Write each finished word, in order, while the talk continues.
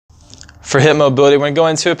For hip mobility, we're going to go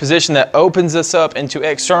into a position that opens us up into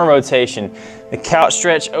external rotation. The couch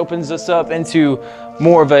stretch opens us up into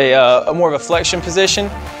more of a flexion position.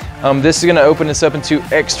 This is going to open us up into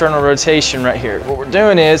external rotation right here. What we're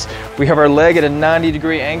doing is we have our leg at a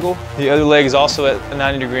 90-degree angle. The other leg is also at a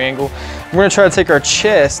 90-degree angle. We're going to try to take our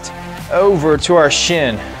chest over to our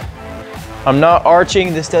shin. I'm not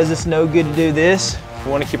arching. This does us no good to do this.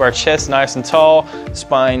 We want to keep our chest nice and tall,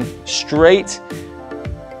 spine straight,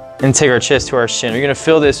 and take our chest to our shin. You're gonna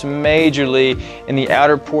feel this majorly in the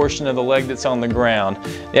outer portion of the leg that's on the ground,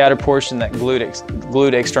 the outer portion, that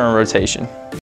glute external rotation.